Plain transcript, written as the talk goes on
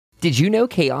Did you know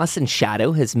Chaos and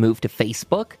Shadow has moved to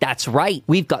Facebook? That's right.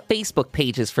 We've got Facebook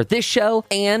pages for this show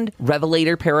and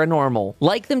Revelator Paranormal.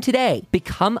 Like them today.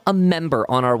 Become a member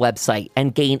on our website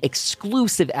and gain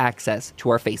exclusive access to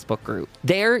our Facebook group.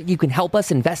 There, you can help us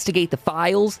investigate the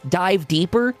files, dive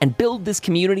deeper, and build this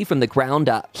community from the ground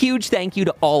up. Huge thank you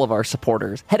to all of our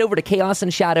supporters. Head over to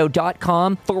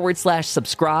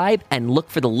chaosandshadow.com/subscribe and look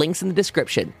for the links in the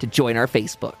description to join our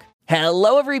Facebook.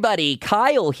 Hello, everybody.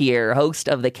 Kyle here, host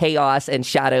of the Chaos and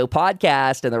Shadow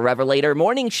podcast and the Revelator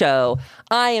Morning Show.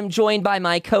 I am joined by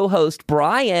my co-host,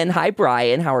 Brian. Hi,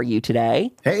 Brian. How are you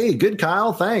today? Hey, good,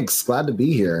 Kyle. Thanks. Glad to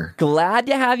be here. Glad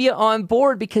to have you on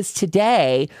board because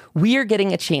today we are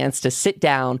getting a chance to sit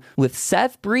down with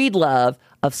Seth Breedlove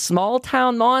of Small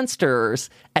Town Monsters.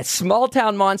 At Small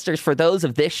Town Monsters, for those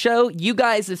of this show, you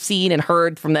guys have seen and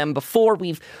heard from them before.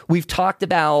 We've talked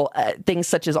about things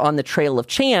such as On the Trail of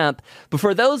Champ. But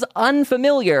for those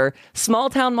unfamiliar, Small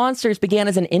Town Monsters began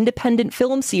as an independent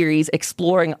film series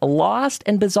exploring lost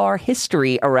and bizarre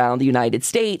history around the United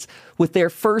States, with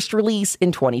their first release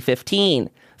in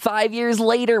 2015. 5 years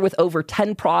later, with over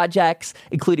 10 projects,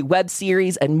 including web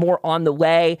series and more on the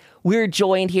way, we're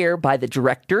joined here by the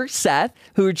director, Seth,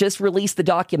 who just released the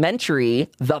documentary,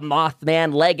 The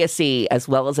Mothman Legacy, as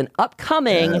well as an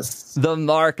upcoming The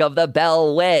Mark of the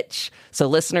Bell Witch. So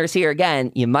listeners here,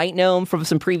 again, you might know him from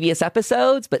some previous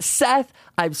episodes, but Seth,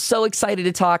 I'm so excited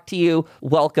to talk to you.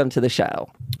 Welcome to the show.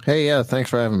 Hey, yeah, thanks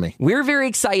for having me. We're very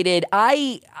excited.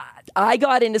 I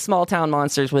got into Small Town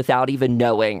Monsters without even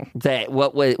knowing that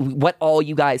what all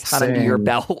you guys had under your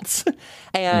belts.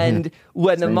 And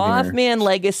when the Mothman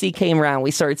Legacy came around,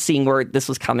 we started seeing where this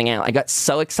was coming out. I got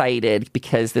so excited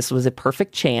because this was a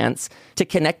perfect chance to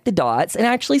connect the dots and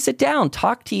actually sit down,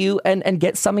 talk to you, and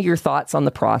get some of your thoughts on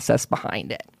the process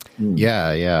behind it.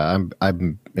 Yeah.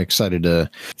 I'm excited to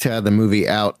have the movie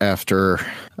out after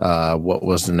what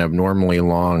was an abnormally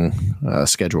long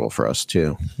schedule for us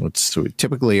too. It's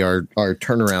typically our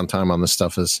turnaround time on this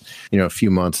stuff is a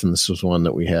few months, and this was one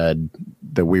that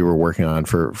we were working on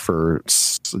for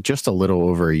just a little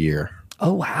over a year.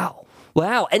 Oh wow!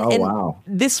 And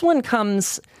this one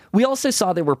comes. We also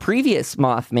saw there were previous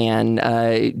Mothman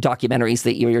documentaries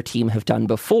that you and your team have done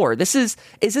before. Is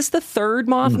this the third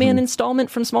Mothman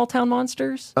installment from Small Town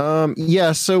Monsters?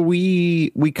 Yeah. So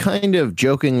we kind of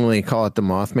jokingly call it the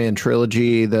Mothman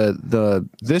trilogy.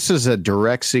 This is a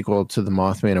direct sequel to the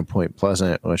Mothman of Point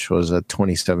Pleasant, which was a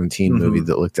 2017 movie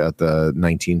that looked at the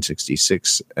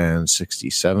 1966 and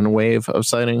 67 wave of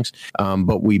sightings.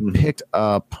 But we picked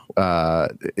up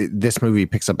this movie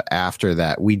picks up after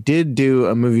that. We did do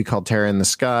a movie called Terror in the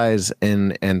Skies,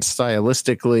 and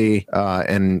stylistically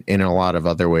and in a lot of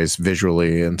other ways,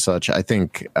 visually and such. I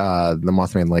think the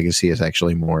Mothman Legacy is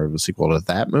actually more of a sequel to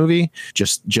that movie,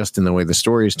 just in the way the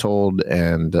story is told,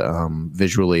 and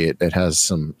visually it has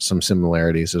some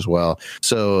similarities as well.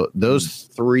 So those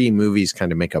three movies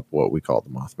kind of make up what we call the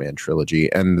Mothman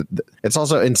trilogy, and it's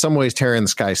also in some ways Terror in the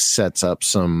Sky sets up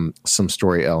some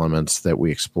story elements that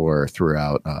we explore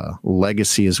throughout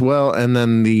Legacy as well, and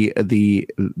then the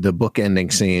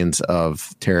bookending scenes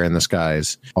of Terror in the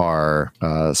Skies are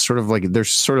sort of like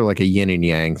a yin and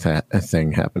yang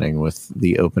thing happening with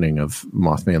the opening of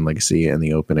Mothman Legacy and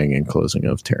the opening and closing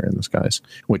of Terror in the Skies,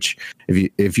 which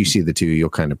if you see the two, you'll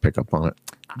kind of pick up on it.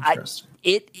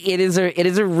 It is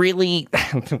a really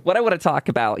what I want to talk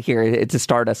about here to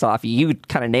start us off. You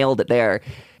kind of nailed it there.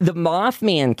 The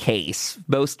Mothman case,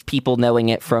 most people knowing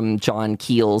it from John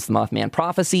Keel's Mothman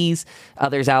Prophecies.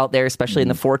 Others out there, especially in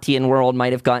the Fortean world,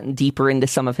 might have gotten deeper into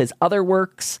some of his other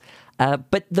works.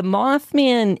 But the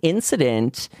Mothman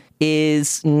incident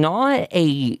is not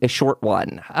a short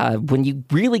one. When you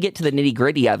really get to the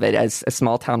nitty-gritty of it, as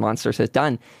Small Town Monsters has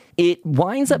done, it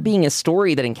winds up being a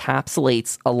story that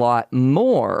encapsulates a lot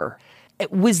more.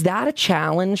 Was that a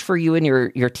challenge for you and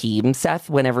your team, Seth,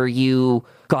 whenever you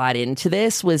got into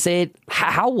this?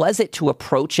 How was it to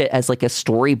approach it as like a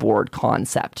storyboard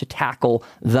concept to tackle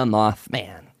the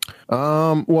Mothman?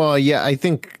 Well, yeah, I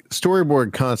think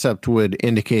storyboard concept would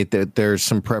indicate that there's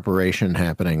some preparation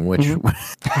happening, which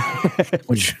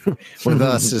with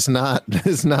us is not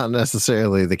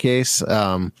necessarily the case.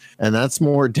 And that's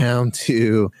more down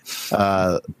to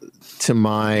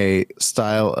my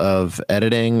style of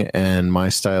editing and my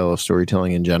style of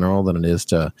storytelling in general than it is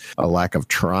to a lack of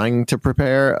trying to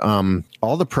prepare.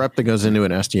 All the prep that goes into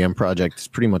an SDM project is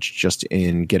pretty much just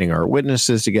in getting our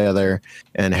witnesses together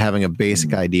and having a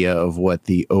basic idea of what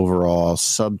the overall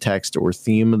subtext subtext or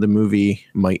theme of the movie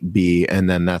might be, and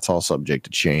then that's all subject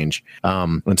to change.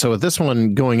 And so with this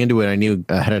one, going into it, I knew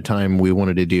ahead of time we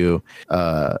wanted to do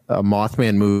a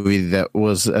Mothman movie that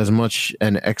was as much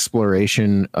an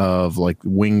exploration of like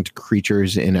winged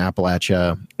creatures in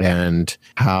Appalachia and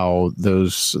how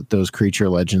those creature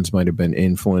legends might have been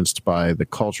influenced by the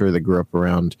culture that grew up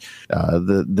around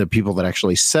the people that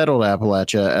actually settled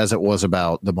Appalachia, as it was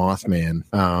about the Mothman.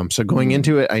 So going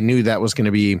into it, I knew that was going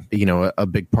to be, a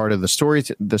big part of the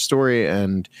story,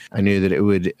 and I knew that it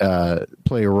would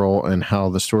play a role in how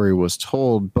the story was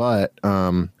told. But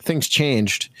things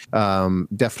changed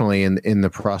definitely in the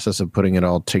process of putting it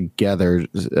all together.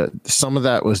 Some of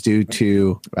that was due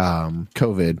to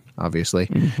COVID, obviously,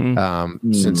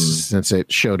 since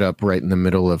it showed up right in the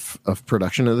middle of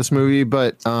production of this movie.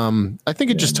 But I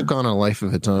think it just took on a life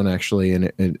of its own, actually,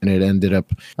 and it ended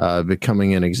up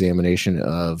becoming an examination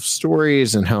of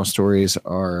stories and how stories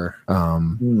are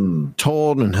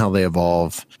told and how they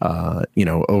evolve,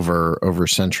 over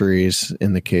centuries.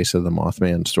 In the case of the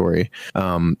Mothman story,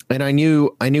 and I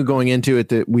knew going into it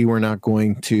that we were not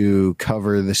going to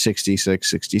cover the 66,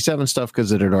 67 stuff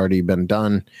because it had already been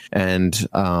done. And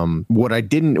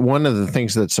one of the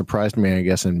things that surprised me, I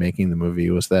guess, in making the movie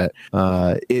was that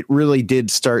it really did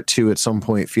start to at some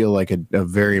point feel like a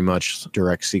very much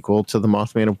direct sequel to the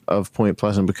Mothman of Point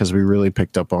Pleasant, because we really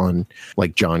picked up on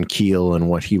like John Keel and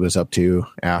what he was up to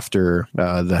after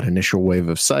that initial wave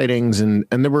of sightings, and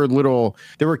there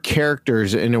were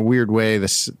characters in a weird way.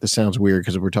 This sounds weird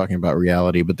because we're talking about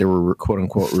reality, but there were quote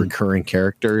unquote recurring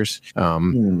characters.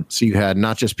 So you had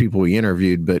not just people we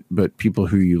interviewed, but people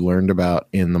who you learned about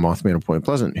in the Mothman of Point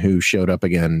Pleasant who showed up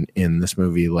again in this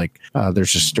movie. Like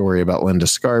there's a story about Linda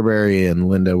Scarberry, and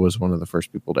Linda was one of the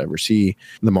first people to ever see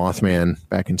the Mothman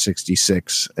back in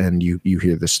 '66, and you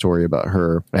hear this story about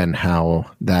her and how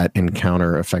that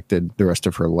encounter affected the rest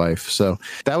of her life. So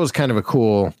that was kind of a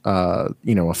cool, a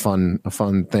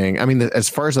fun thing. I mean, as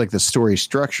far as like the story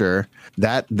structure,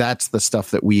 that's the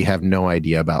stuff that we have no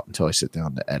idea about until I sit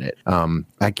down to edit. I'm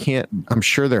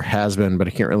sure there has been, but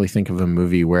I can't really think of a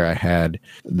movie where I had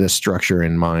this structure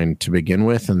in mind to begin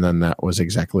with, and then that was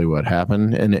exactly what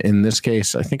happened. And in this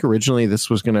case, I think originally this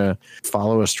was going to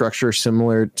follow a structure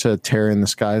similar to Terror in the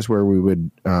Skies, where we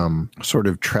would sort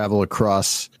of travel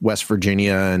across West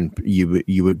Virginia, and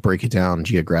you would break it down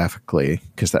geographically,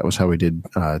 because that was how we did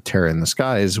Terror in the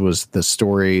Skies. Was the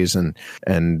stories and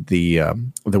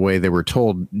the way they were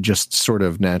told just sort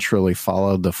of naturally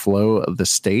followed the flow of the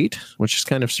state, which is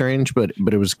kind of strange, but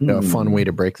it was a fun way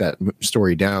to break that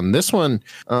story down. This one,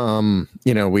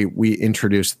 we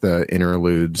introduced the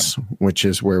interludes, which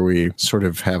is where we sort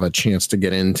of have a chance to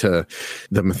get into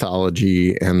the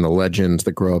mythology and the legends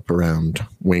that grow up around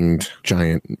winged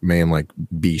giant man-like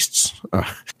beasts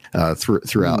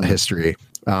throughout history.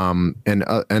 And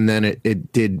then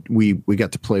we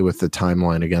got to play with the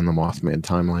timeline again, the Mothman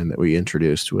timeline that we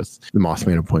introduced with the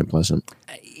Mothman of Point Pleasant.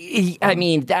 I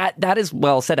mean, that is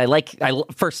well said.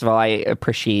 First of all, I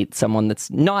appreciate someone that's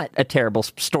not a terrible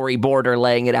storyboarder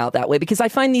laying it out that way, because I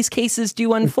find these cases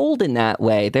do unfold in that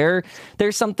way.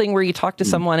 There's something where you talk to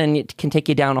someone and it can take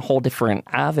you down a whole different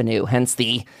avenue, hence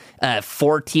the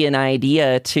Fortean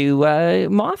idea to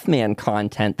Mothman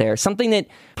content there. Something that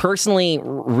personally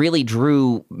really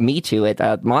drew me to it.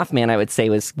 Mothman, I would say,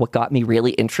 was what got me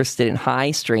really interested in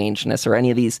high strangeness, or any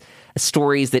of these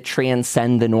stories that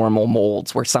transcend the normal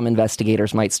molds where some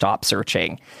investigators might stop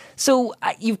searching. So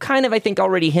you've kind of, I think,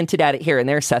 already hinted at it here and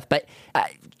there, Seth, but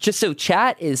just so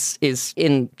chat is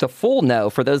in the full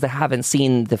know, for those that haven't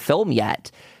seen the film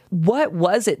yet, what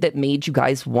was it that made you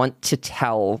guys want to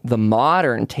tell the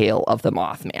modern tale of the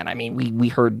Mothman? I mean, we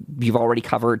heard you've already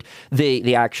covered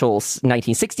the actual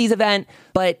 1960s event,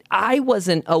 but I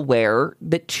wasn't aware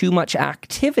that too much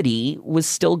activity was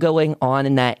still going on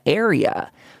in that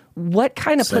area. What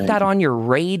kind of put that on your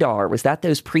radar? Was that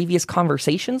those previous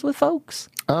conversations with folks?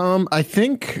 I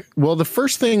think, well, the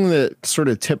first thing that sort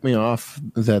of tipped me off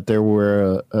that there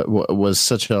was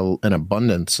such an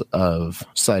abundance of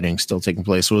sightings still taking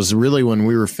place was really when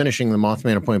we were finishing the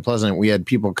Mothman of Point Pleasant. We had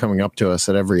people coming up to us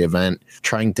at every event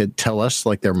trying to tell us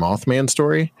like their Mothman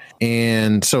story.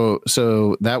 And so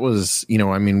that was, we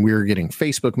were getting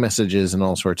Facebook messages and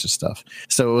all sorts of stuff.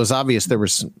 So it was obvious there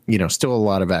was, still a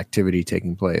lot of activity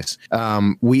taking place.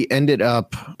 We ended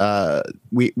up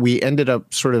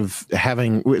sort of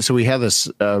having So we have this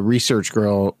research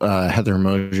girl, Heather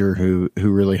Mosier, who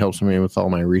really helps me with all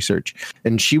my research,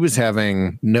 and she was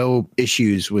having no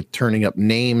issues with turning up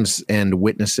names and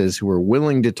witnesses who were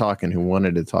willing to talk and who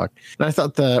wanted to talk. And I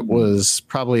thought that was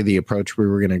probably the approach we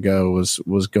were going to go,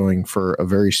 was going for a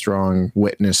very strong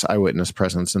eyewitness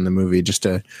presence in the movie, just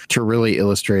to really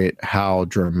illustrate how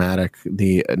dramatic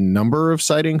the number of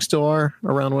sightings still are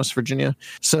around West Virginia.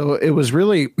 So it was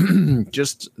really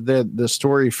just the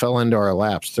story fell into our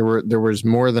laps. There was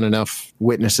more than enough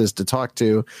witnesses to talk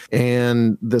to,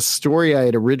 and the story I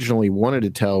had originally wanted to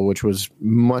tell, which was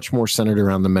much more centered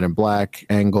around the Men in Black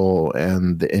angle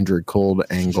and the Indrid Cold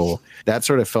angle, that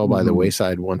sort of fell by the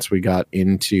wayside once we got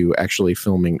into actually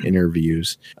filming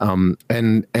interviews. And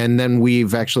then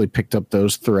we've actually picked up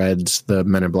those threads, the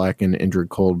Men in Black and Indrid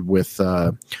Cold, with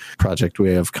a project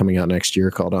we have coming out next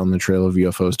year called On the Trail of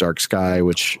UFOs Dark Sky,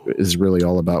 which is really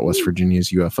all about West Virginia's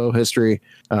UFO history.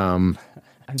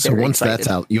 So once excited. That's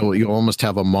out, you'll almost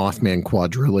have a Mothman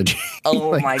quadrilogy.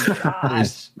 Oh my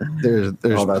gosh! There's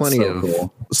plenty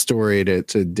of story to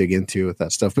dig into with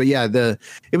that stuff. But yeah,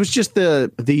 it was just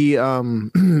the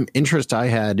interest I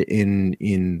had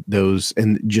in those,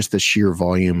 and just the sheer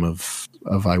volume of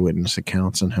eyewitness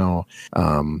accounts, and how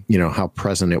how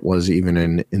present it was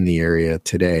even in the area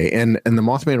today. And the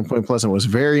Mothman in Point Pleasant was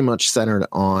very much centered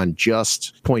on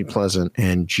just Point Pleasant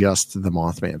and just the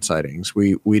Mothman sightings.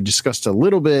 We discussed a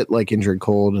little bit like Indrid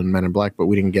Cold and Men in Black, but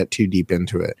we didn't get too deep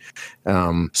into it.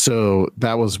 So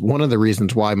that was one of the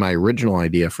reasons why my original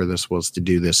idea for this was to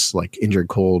do this like Indrid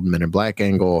Cold, Men in Black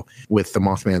angle with the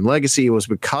Mothman legacy, was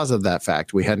because of that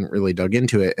fact. We hadn't really dug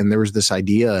into it, and there was this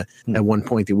idea at one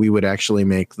point that we would actually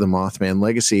make the Mothman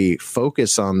legacy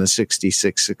focus on the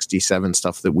 66, 67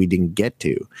 stuff that we didn't get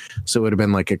to. So it would have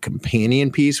been like a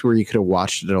companion piece where you could have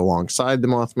watched it alongside the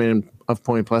Mothman of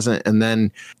Point Pleasant. And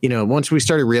then, once we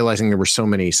started realizing there were so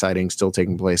many sightings still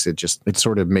taking place, it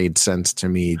sort of made sense to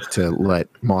me to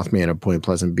let Mothman of Point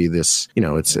Pleasant be this,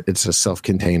 it's a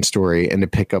self-contained story, and to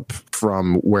pick up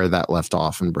from where that left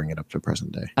off and bring it up to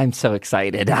present day. I'm so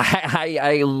excited.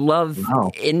 I love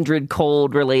Indrid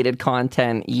Cold related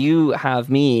content. You have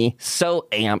me so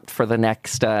amped for the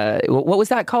next, what was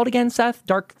that called again, Seth?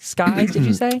 Dark Skies, did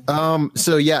you say?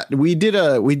 So yeah, we did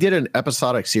an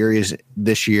episodic series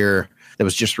this year that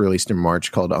was just released in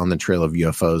March called On the Trail of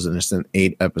UFOs, and it's an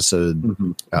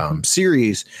 8-episode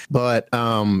series. But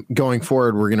going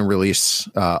forward, we're going to release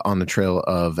On the Trail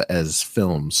of as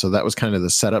films. So that was kind of the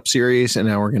setup series, and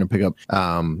now we're going to pick up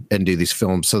and do these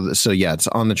films. So yeah, it's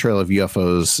On the Trail of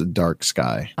UFOs Dark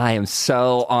Sky. I am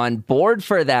so on board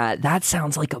for that. That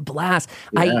sounds like a blast.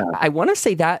 Yeah. I want to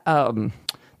say that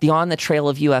the On the Trail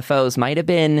of UFOs might have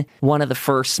been one of the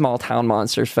first Small Town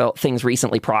Monsters things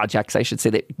recently projects, I should say,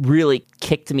 that really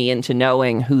kicked me into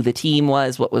knowing who the team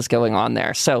was, what was going on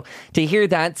there. So to hear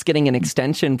that's getting an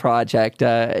extension project,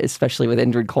 especially with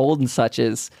Indrid Cold and such,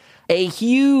 is a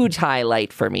huge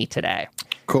highlight for me today.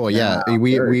 Cool. Yeah.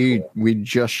 We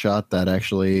just shot that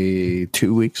actually 3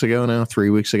 weeks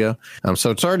ago.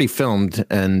 So it's already filmed,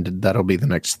 and that'll be the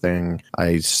next thing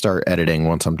I start editing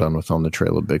once I'm done with On the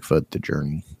Trail of Bigfoot, The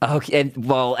Journey. Okay.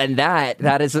 And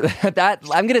that is that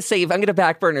I'm going to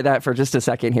back burner that for just a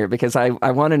second here, because I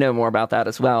want to know more about that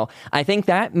as well. I think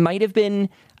that might have been,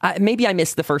 maybe I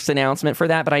missed the first announcement for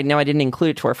that, but I know I didn't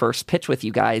include it to our first pitch with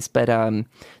you guys. But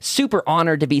super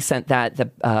honored to be sent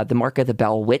the Mark of the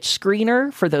Bell Witch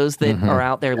screener for those that are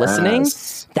out there listening.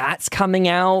 That's coming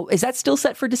out. Is that still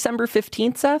set for December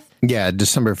 15th, Seth? Yeah,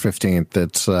 December 15th.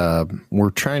 It's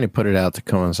we're trying to put it out to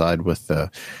coincide with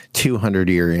the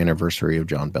 200-year anniversary of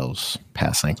John Bell's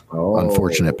passing.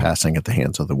 Unfortunate passing at the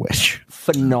hands of the witch.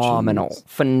 Phenomenal,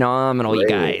 you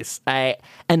guys. I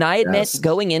admit,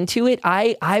 going into it,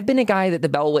 I've been a guy that the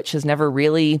Bell Witch has never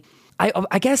really.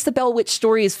 I guess the Bell Witch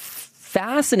story has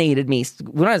fascinated me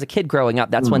when I was a kid growing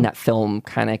up. That's when that film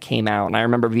kind of came out, and I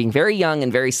remember being very young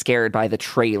and very scared by the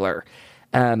trailer.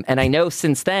 And I know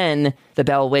since then the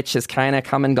Bell Witch has kind of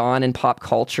come and gone in pop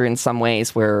culture in some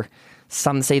ways, where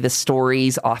some say the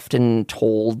story's often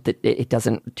told that it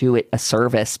doesn't do it a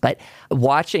service. But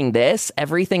watching this,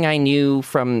 everything I knew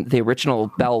from the original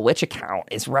Bell Witch account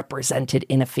is represented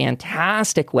in a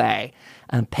fantastic way.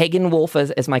 Pagan Wolf,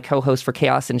 as my co-host for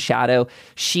Chaos and Shadow,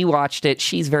 she watched it.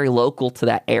 She's very local to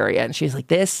that area, and she's like,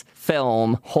 this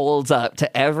film holds up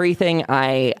to everything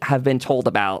I have been told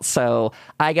about. So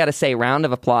I got to say, round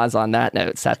of applause on that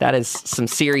note, Seth. That is some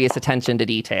serious attention to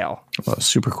detail. Well,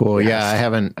 super cool. Yes. Yeah,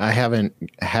 I haven't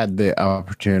had the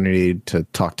opportunity to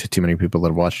talk to too many people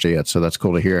that have watched it yet, so that's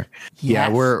cool to hear. Yes. Yeah,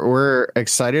 we're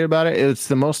excited about it. It's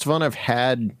the most fun I've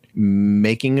had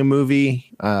making a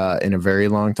movie in a very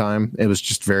long time. It was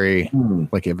just very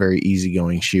like a very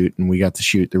easygoing shoot, and we got to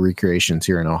shoot the recreations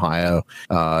here in Ohio,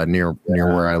 near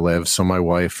where I live. So my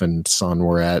wife and son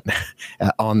were at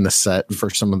on the set for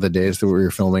some of the days that we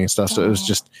were filming and stuff. So it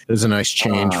was a nice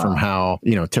change from how,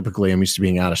 typically I'm used to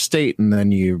being out of state, and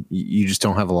then you just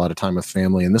don't have a lot of time with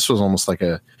family. And this was almost like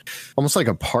a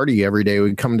party every day.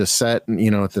 We'd come to set,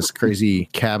 at this crazy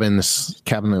cabin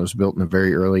that was built in the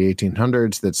very early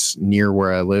 1800s that's near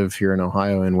where I live here in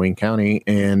Ohio in Wayne County.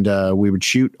 And we would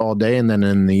shoot all day, and then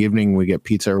in the evening we get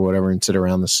pizza or whatever and sit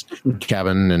around this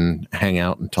cabin and hang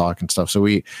out and talk and stuff. So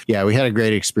we had a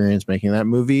great experience making that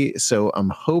movie. So I'm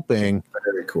hoping,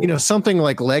 very cool. Something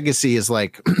like Legacy is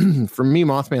like, for me,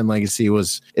 Mothman Legacy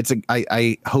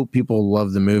I hope people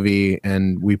love the movie,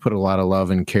 and we put a lot of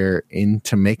love and care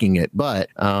into making it, but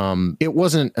it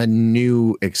wasn't a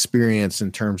new experience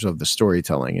in terms of the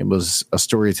storytelling. It was a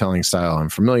storytelling style I'm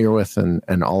familiar with,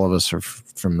 and all of us are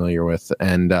familiar with.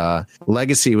 And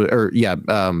Legacy,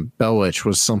 Bell Witch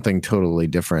was something totally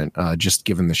different, just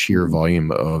given the sheer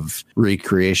volume of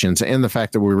recreations and the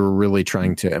fact that we were really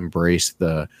trying to embrace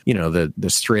the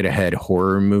straight ahead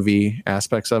horror movie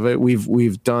aspects of it. We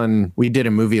did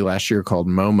a movie last year called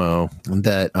Momo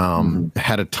that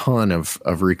had a ton of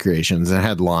recreations and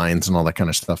had lines and all that kind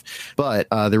of stuff. But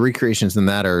the recreations in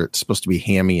that are supposed to be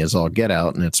hammy as all get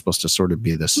out, and it's supposed to sort of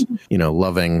be this,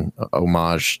 loving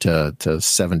homage to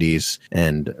 70s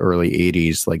and early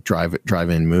 80s like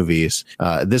drive-in movies.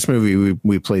 This movie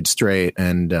we played straight,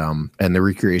 and the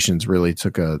recreations really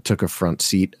took a front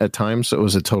seat at times. So it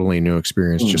was a totally new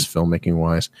experience, just filmmaking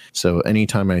wise. So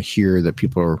anytime I hear that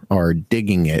people are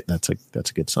digging it, that's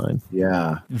a good sign.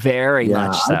 Yeah, very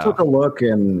much so. I took a look,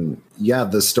 and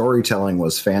the storytelling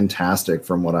was fantastic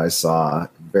from what I saw.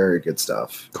 Very good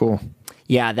stuff. Cool.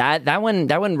 Yeah, that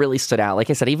one really stood out. Like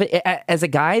I said, even as a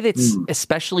guy that's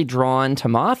especially drawn to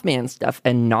Mothman stuff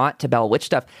and not to Bell Witch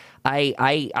stuff,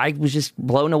 I was just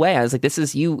blown away. I was like, this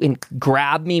is you, and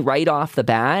grab me right off the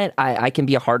bat. I can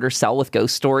be a harder sell with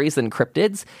ghost stories than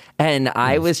cryptids. And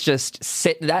I was just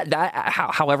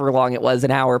however long it was,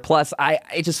 an hour plus,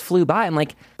 it just flew by. I'm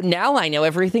like, now I know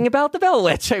everything about the Bell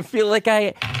Witch. I feel like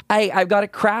I've got a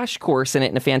crash course in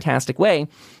it in a fantastic way.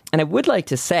 And I would like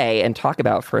to say and talk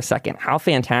about for a second how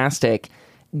fantastic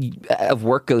of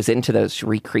work goes into those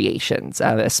recreations,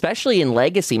 especially in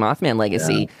Legacy, Mothman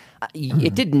Legacy.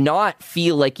 It did not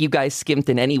feel like you guys skimped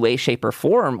in any way, shape, or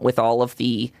form with all of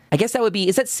the, I guess that would be,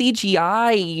 is that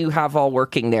CGI you have all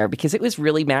working there? Because it was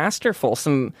really masterful.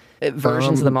 Some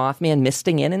versions of the Mothman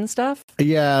misting in and stuff.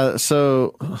 Yeah.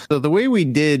 So the way we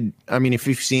did, I mean, if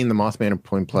you've seen the Mothman of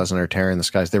Point Pleasant or Terror in the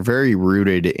Skies, they're very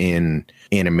rooted in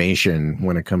animation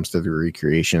when it comes to the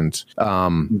recreations.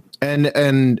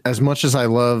 And as much as I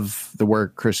love the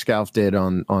work Chris Scalf did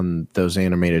on those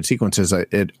animated sequences,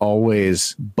 it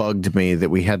always bugged me that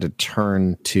we had to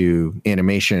turn to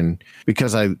animation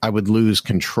because I would lose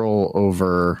control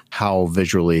over how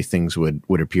visually things would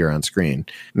appear on screen.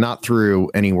 Not through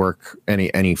any work,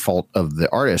 any fault of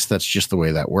the artist. That's just the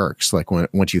way that works. Like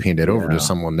once you hand it over to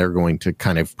someone, they're going to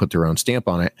kind of put their own stamp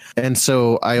on it. And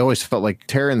so I always felt like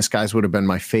Terror in the Skies would have been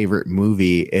my favorite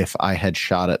movie if I had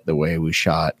shot it the way we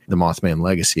shot the Mothman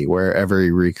Legacy, where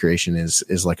every recreation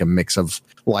is like a mix of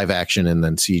live action and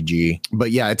then CG.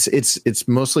 But yeah, it's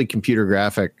mostly computer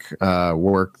graphic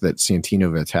work that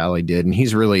Santino Vitale did, and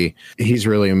he's really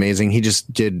amazing. He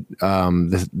just did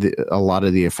a lot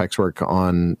of the effects work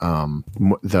on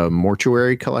the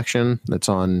Mortuary collection that's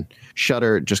on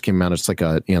Shudder. It just came out. It's like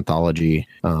an anthology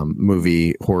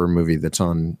horror movie that's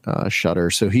on Shudder.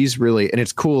 So he's really, and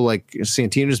it's cool. Like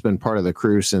Santino's been part of the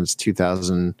crew since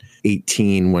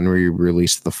 2018 when we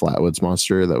released The Flatwoods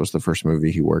Monster. That was the first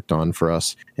movie he worked on for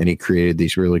us, and he created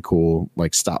these really cool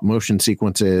like stop motion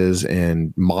sequences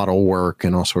and model work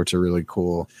and all sorts of really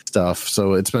cool stuff.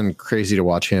 So it's been crazy to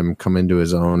watch him come into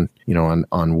his own,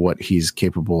 on what he's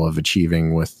capable of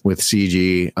achieving with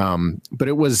CG. But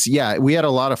it was, we had a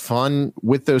lot of fun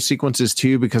with those sequences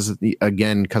too, because of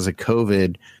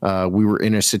COVID, we were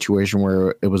in a situation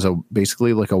where it was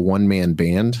basically like a one-man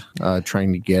band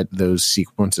trying to get those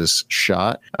sequences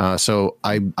shot. So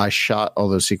I shot all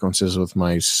those sequences with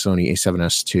my Sony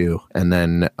A7S II, and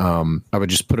then I would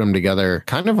just put them together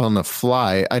kind kind of on the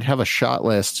fly. I'd have a shot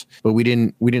list, but we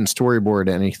didn't storyboard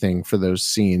anything for those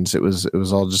scenes. It was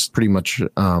all just pretty much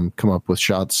come up with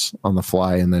shots on the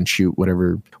fly and then shoot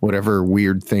whatever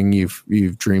weird thing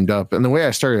you've dreamed up. And the way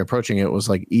I started approaching it was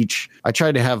like I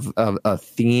tried to have a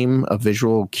theme, a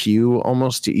visual cue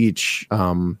almost to each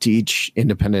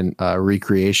independent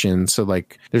recreation. So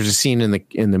like there's a scene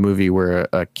in the movie where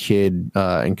a kid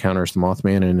encounters the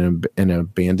Mothman in an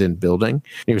abandoned building.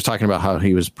 He was talking about how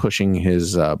he was pushing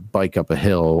his bike up a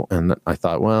hill, and I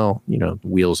thought, well,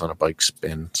 wheels on a bike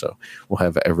spin, so we'll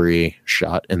have every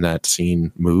shot in that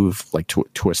scene move, like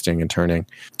twisting and turning.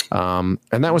 And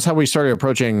that was how we started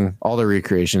approaching all the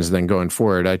recreations. Then going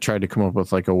forward, I tried to come up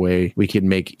with like a way we could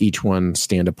make each one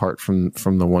stand apart from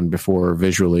the one before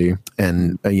visually,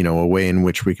 and a way in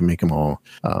which we can make them all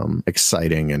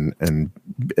exciting. And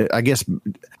I guess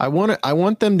I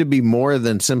want them to be more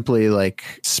than simply like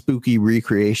spooky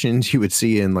recreations you would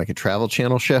see in like a Travel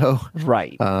Channel show,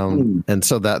 right? And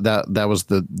so that was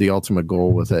the ultimate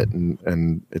goal with it,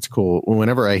 and it's cool.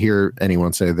 Whenever I hear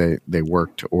anyone say they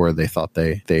worked or they thought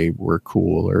they were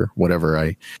cool or whatever,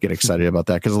 I get excited about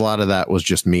that, because a lot of that was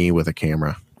just me with a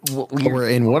camera. Or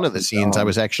in one of the scenes, I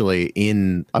was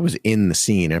in the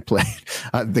scene. I played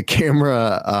the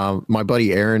camera. My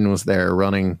buddy Aaron was there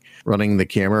running the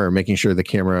camera, or making sure the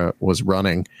camera was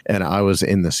running, and I was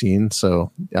in the scene.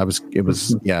 So it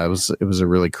was a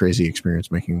really crazy experience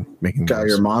making. Got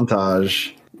your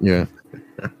montage. Yeah,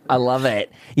 I love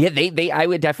it. Yeah, I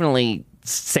would definitely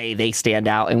say they stand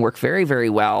out and work very, very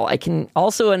well. I can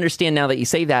also understand, now that you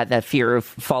say that fear of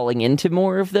falling into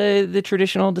more of the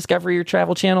traditional Discovery or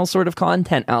Travel Channel sort of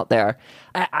content out there.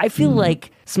 I feel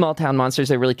like Small Town Monsters,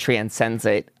 it really transcends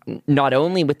it, not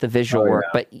only with the visual work,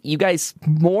 but you guys,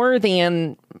 more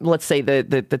than, let's say, the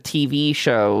TV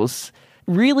shows,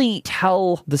 really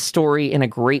tell the story in a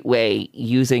great way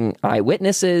using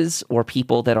eyewitnesses or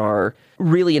people that are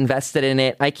really invested in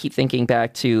it. I keep thinking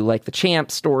back to like the Champ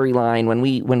storyline when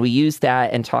we used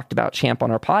that and talked about Champ on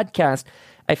our podcast.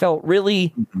 I felt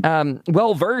really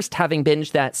well versed having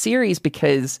binged that series,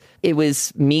 because it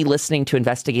was me listening to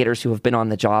investigators who have been on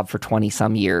the job for 20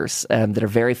 some years that are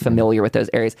very familiar with those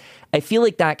areas. I feel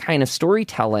like that kind of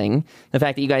storytelling, the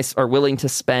fact that you guys are willing to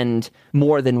spend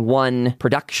more than one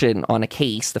production on a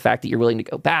case, the fact that you're willing to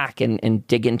go back and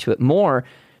dig into it more,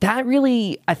 that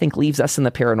really, I think, leaves us in the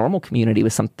paranormal community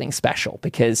with something special,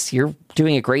 because you're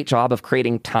doing a great job of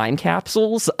creating time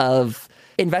capsules of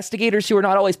investigators who are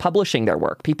not always publishing their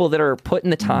work, people that are putting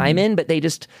the time in, but they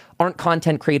just aren't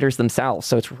content creators themselves.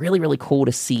 So it's really, really cool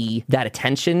to see that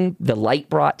attention, the light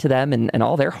brought to them, and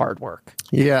all their hard work.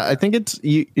 Yeah, I think it's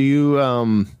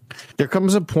you there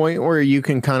comes a point where you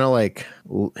can kind of like,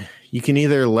 you can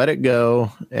either let it go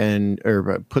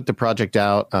or put the project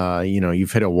out.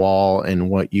 You've hit a wall, and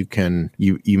what you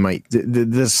might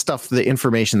the stuff, the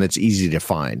information that's easy to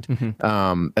find.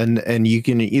 And you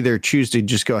can either choose to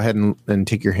just go ahead and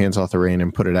take your hands off the rein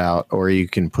and put it out, or you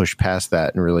can push past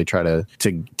that and really try to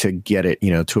get it,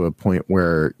 to a point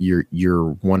where you're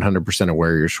 100%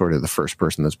 aware you're sort of the first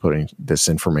person that's putting this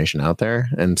information out there.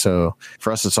 And so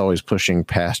for us, it's always pushing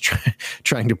past,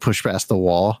 trying to push past the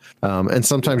wall. And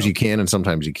sometimes you can and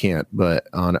sometimes you can't. But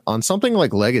on something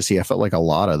like Legacy, I felt like a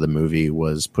lot of the movie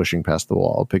was pushing past the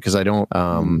wall, because I don't,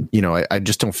 I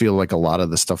just don't feel like a lot of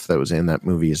the stuff that was in that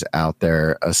movie is out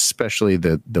there, especially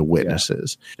the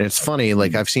witnesses. And it's funny,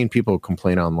 like I've seen people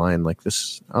complain online like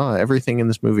this, everything in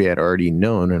this movie I'd already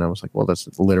known. And I was like, well, that's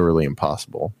literally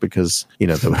impossible, because,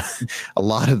 a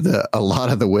lot of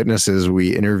the witnesses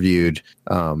we interviewed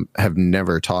have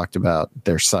never talked about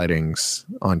their sightings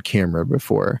on camera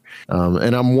before.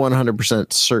 And I'm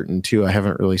 100% certain too, I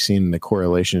haven't really seen the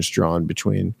correlations drawn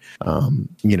between,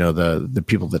 the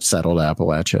people that settled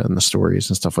Appalachia and the stories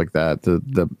and stuff like that.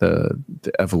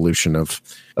 The evolution of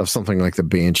something like the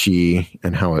Banshee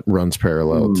and how it runs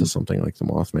parallel to something like the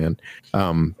Mothman.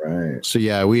 Right. So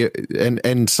yeah,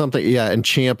 and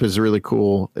Champ is a really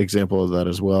cool example of that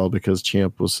as well, because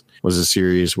Champ was a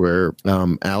series where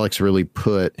Alex really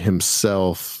put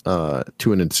himself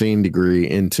to an insane degree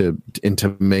into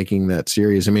making that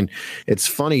series. I mean, it's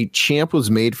funny. Champ was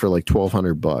made for like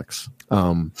 $1,200.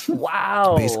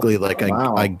 Wow. Basically, like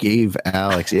I gave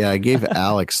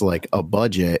Alex like a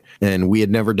budget, and we had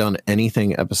never done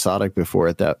anything episodic before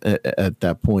at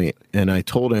that point. And I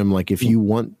told him, like, if you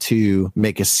want to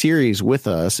make a series with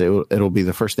us, it'll be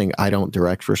the first thing I don't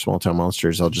direct for Small Town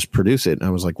Monsters. I'll just produce it. And I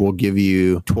was like, we'll give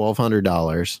you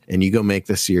 $1,200 and you go make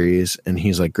the series. And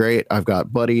he's like, great, I've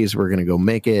got buddies. We're going to go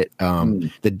make it.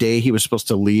 The day he was supposed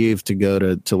to leave to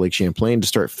go to Lake Champlain to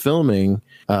start filming,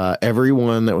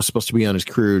 everyone that was supposed to be be on his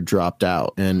crew dropped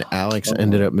out, and Alex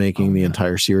ended up making the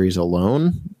entire series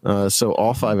alone. So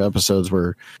all 5 episodes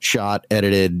were shot,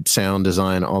 edited, sound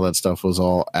design, all that stuff was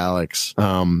all Alex.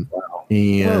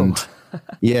 And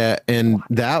yeah, and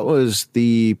that was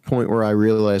the point where I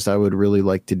realized I would really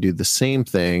like to do the same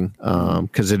thing,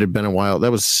 because it had been a while.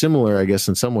 That was similar, I guess,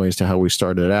 in some ways to how we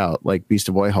started out. Like Beast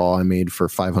of Whitehall, I made for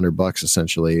 $500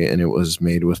 essentially, and it was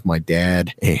made with my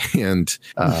dad and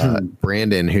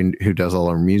Brandon, who does all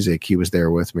our music. He was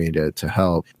there with me to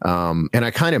help, and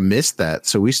I kind of missed that.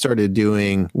 So we started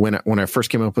doing when I first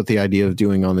came up with the idea of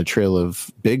doing On the Trail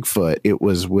of Bigfoot. It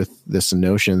was with this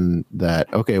notion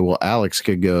that, okay, well, Alex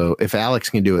could go. If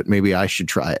Alex can do it, maybe I should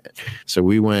try it. So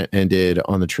we went and did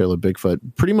On the Trail of Bigfoot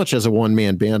pretty much as a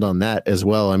one-man band on that as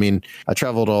well. I mean, I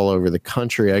traveled all over the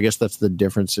country. I guess that's the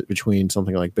difference between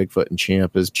something like Bigfoot and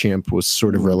Champ, is Champ was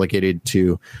sort of relegated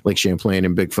to Lake Champlain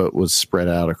and Bigfoot was spread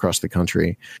out across the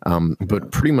country.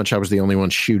 But pretty much I was the only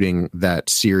one shooting that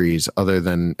series, other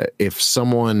than if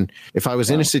I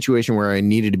was in a situation where I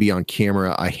needed to be on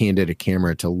camera, I handed a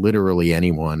camera to literally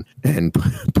anyone and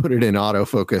put it in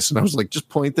autofocus. And I was like, just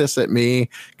point this at me,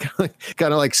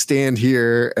 kind of like stand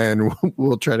here and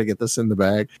we'll try to get this in the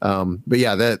bag. But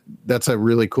yeah, that's a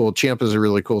really cool, Champ is a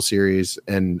really cool series.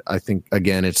 And I think,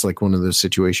 again, it's like one of those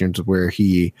situations where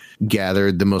he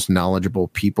gathered the most knowledgeable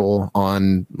people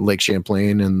on Lake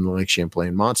Champlain and the Lake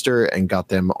Champlain monster and got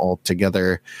them all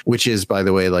together, which is, by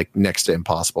the way, like next to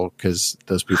impossible, because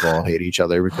those people all hate each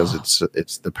other because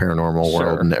it's the paranormal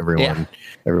world and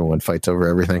everyone fights over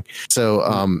everything.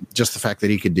 So just the fact that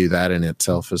he could do that in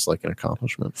itself is like an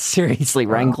accomplishment. Seriously,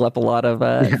 wrangle up a lot of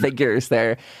figures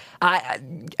there.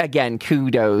 Again,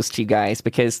 kudos to you guys,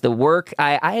 because the work,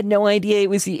 I had no idea it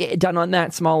was done on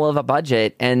that small of a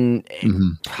budget. And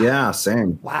yeah,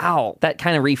 same. Wow. That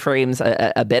kind of reframes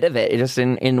a bit of it, just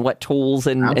in what tools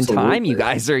and time you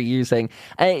guys are using.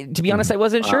 To be honest, I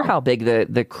wasn't sure how big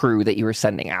the crew that you were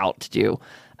sending out to do.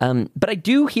 But I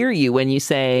do hear you when you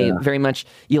say very much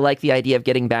you like the idea of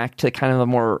getting back to kind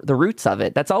of the roots of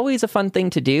it. That's always a fun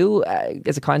thing to do.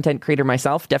 As a content creator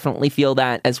myself, definitely feel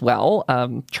that as well.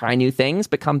 Try new things,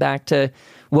 but come back to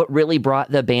what really brought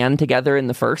the band together in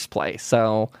the first place.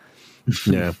 So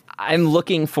yeah, I'm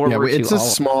looking forward to it's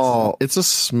a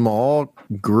small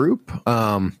group.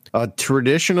 A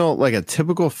traditional, like a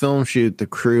typical film shoot, the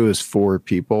crew is 4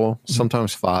 people,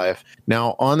 sometimes 5.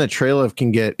 Now on the Trail of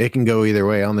it can go either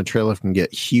way. On the Trail of can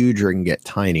get huge or it can get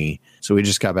tiny. So we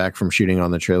just got back from shooting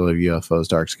On the Trail of UFOs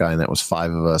Dark Sky, and that was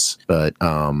 5 of us. But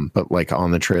like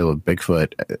On the Trail of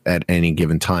Bigfoot, at any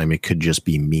given time, it could just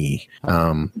be me.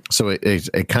 So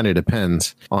it kind of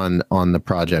depends on the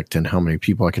project and how many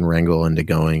people I can wrangle into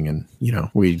going. And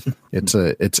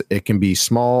it can be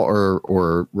small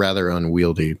or rather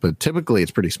unwieldy, but typically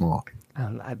it's pretty small.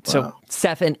 So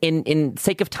Seth, in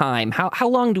sake of time, how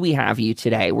long do we have you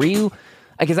today? Were you?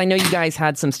 Because I know you guys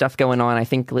had some stuff going on. I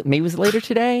think maybe it was later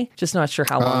today. Just not sure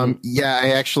how long. Yeah,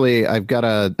 I've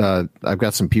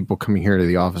got some people coming here to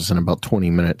the office in about 20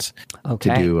 minutes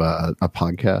to do a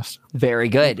podcast. Very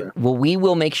good. Well, we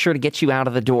will make sure to get you out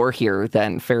of the door here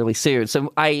then fairly soon.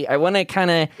 So I want to kind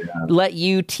of let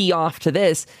you tee off to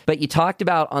this, but you talked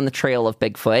about On the Trail of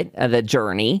Bigfoot, the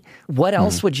journey. What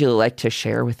else would you like to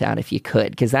share with that if you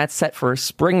could? Because that's set for a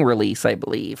spring release, I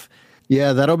believe.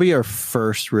 Yeah, that'll be our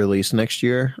first release next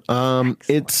year. You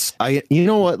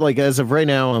know what, like as of right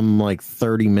now, I'm like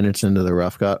 30 minutes into the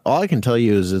rough cut. All I can tell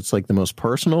you is it's like the most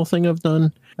personal thing I've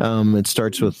done. It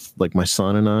starts with like my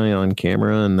son and I on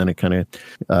camera, and then it kind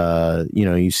of,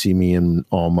 you see me in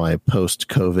all my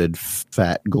post-COVID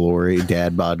fat glory,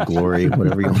 dad bod glory,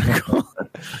 whatever you want to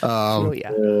call it.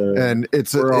 And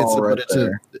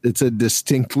it's a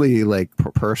distinctly like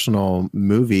personal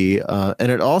movie, and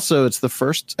it's the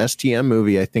first STM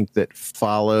movie I think that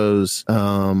follows.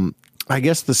 I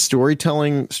guess the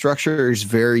storytelling structure is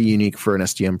very unique for an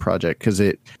STM project because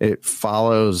it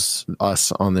follows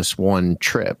us on this one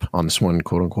trip, on this one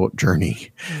quote unquote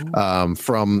journey,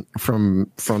 from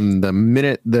the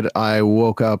minute that I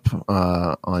woke up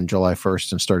on July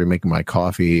 1st and started making my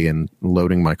coffee and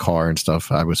loading my car and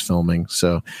stuff. I was filming,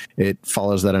 so it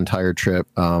follows that entire trip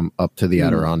up to the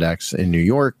Adirondacks in New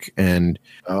York, and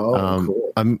cool.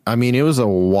 I mean, it was a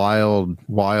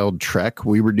wild trek.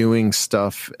 We were doing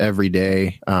stuff every day.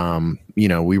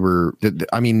 we were,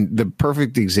 I mean, the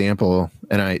perfect example,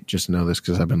 and I just know this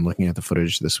because I've been looking at the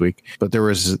footage this week, but there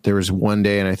was one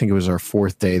day, and I think it was our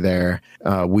fourth day there.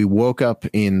 We woke up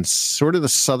in sort of the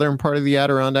southern part of the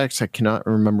Adirondacks. I cannot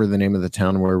remember the name of the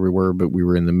town where we were, but we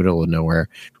were in the middle of nowhere.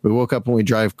 We woke up and we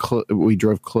drove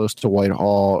close to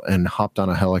Whitehall and hopped on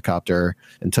a helicopter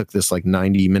and took this like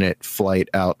 90-minute flight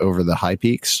out over the High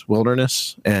Peaks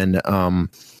Wilderness. And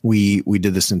we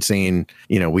did this insane,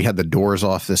 we had the doors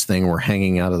off this thing. We're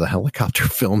hanging out of the helicopter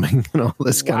filming and all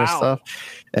this kind of stuff.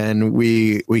 And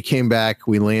we came back,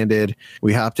 we landed,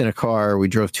 we hopped in a car, we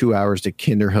drove 2 hours to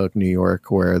Kinderhook, New York,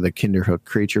 where the Kinderhook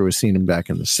creature was seen back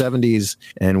in the 70s.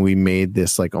 And we made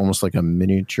this like almost like a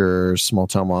miniature Small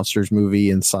Town Monsters movie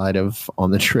inside of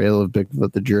On the Trail of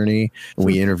Bigfoot: The Journey. And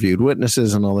we interviewed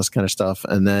witnesses and all this kind of stuff.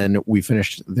 And then we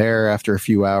finished there after a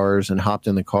few hours and hopped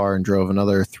in the car and drove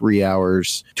another 3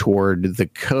 hours toward the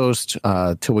coast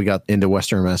till we got into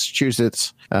Western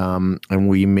Massachusetts. And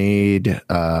we met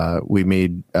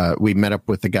up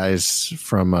with the guys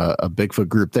from a Bigfoot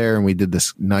group there, and we did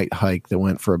this night hike that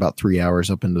went for about 3 hours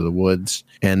up into the woods.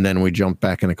 And then we jumped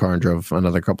back in the car and drove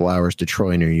another couple hours to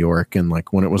Troy, New York. And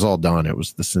like when it was all done, it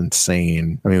was this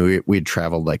insane. I mean, we had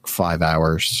traveled like 5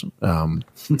 hours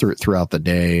throughout the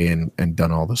day and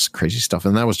done all this crazy stuff.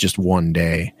 And that was just one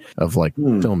day of like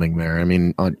filming there. I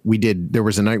mean, there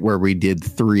was a night where we did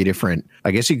 3 different,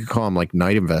 I guess you could call them like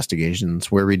night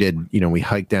investigations, where we did, we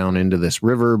hiked down into this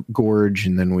river gorge,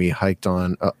 and then we hiked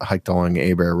along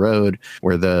Abear Road,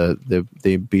 where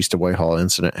the Beast of Whitehall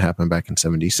incident happened back in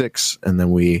 '76, and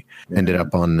then we ended up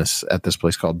at this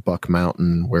place called Buck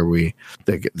Mountain, where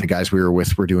the guys we were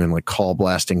with were doing like call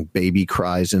blasting baby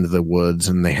cries into the woods,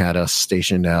 and they had us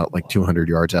stationed out like 200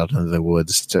 yards out into the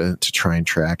woods to try and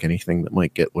track anything that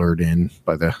might get lured in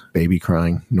by the baby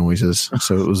crying noises.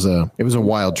 So it was a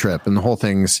wild trip, and the whole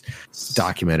thing's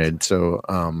documented. So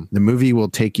the movie will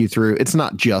take you through. It's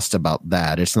not just about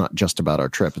that. It's not just about our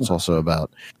trip. It's also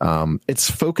about, it's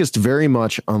focused very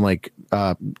much on like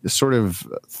sort of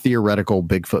theoretical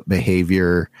Bigfoot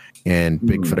behavior and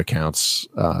Bigfoot accounts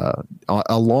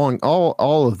along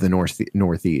all of the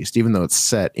Northeast. Even though it's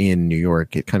set in New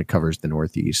York, it kind of covers the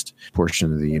Northeast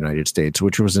portion of the United States,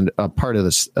 which was a part of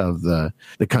the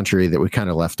country that we kind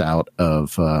of left out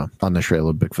of On the Trail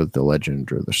of Bigfoot: The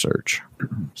Legend or The Search.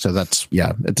 So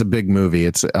it's a big movie.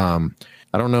 It's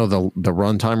I don't know the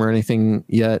runtime or anything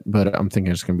yet, but I'm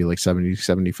thinking it's going to be like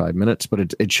 70-75 minutes, but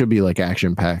it should be like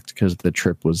action packed because the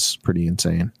trip was pretty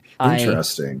insane.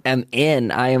 Interesting.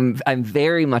 I'm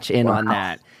very much in on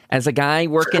that. As a guy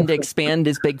working to expand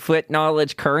his Bigfoot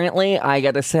knowledge currently, I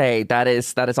got to say that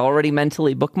is already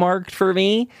mentally bookmarked for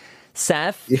me.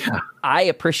 Seth, I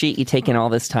appreciate you taking all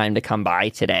this time to come by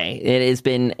today. It has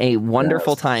been a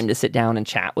wonderful time to sit down and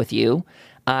chat with you.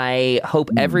 I hope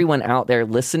everyone out there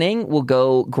listening will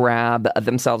go grab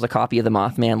themselves a copy of The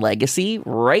Mothman Legacy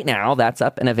right now. That's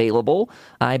up and available.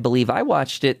 I believe I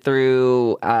watched it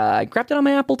through, I grabbed it on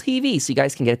my Apple TV, so you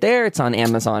guys can get it there. It's on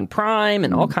Amazon Prime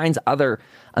and all kinds of other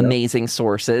amazing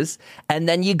sources. And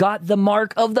then you got The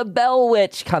Mark of the Bell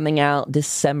Witch coming out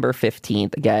December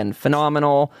 15th. Again,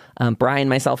 phenomenal. Brian,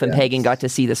 myself, and Pagan got to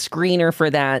see the screener for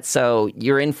that. So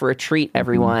you're in for a treat,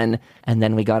 everyone. And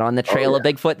then we got On the Trail of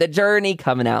Bigfoot: The Journey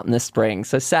coming out in the spring.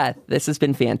 So Seth, this has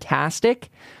been fantastic.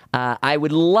 I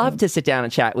would love to sit down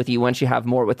and chat with you once you have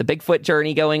more with the Bigfoot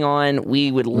journey going on. We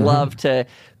would love to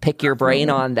pick your brain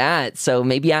on that. So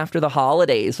maybe after the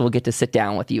holidays, we'll get to sit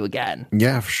down with you again.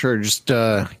 Yeah, for sure. Just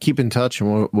keep in touch,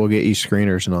 and we'll get you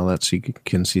screeners and all that so you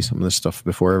can see some of this stuff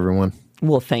before everyone.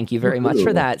 Well, thank you very much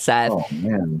for that, Seth. Oh,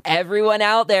 man. Everyone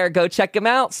out there, go check them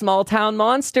out. Small Town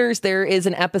Monsters. There is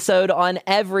an episode on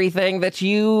everything that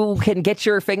you can get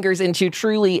your fingers into.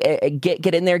 Truly,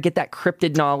 get in there, get that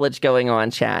cryptid knowledge going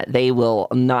on, chat. They will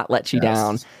not let you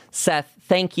down. Seth,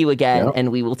 thank you again,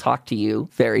 and we will talk to you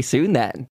very soon then.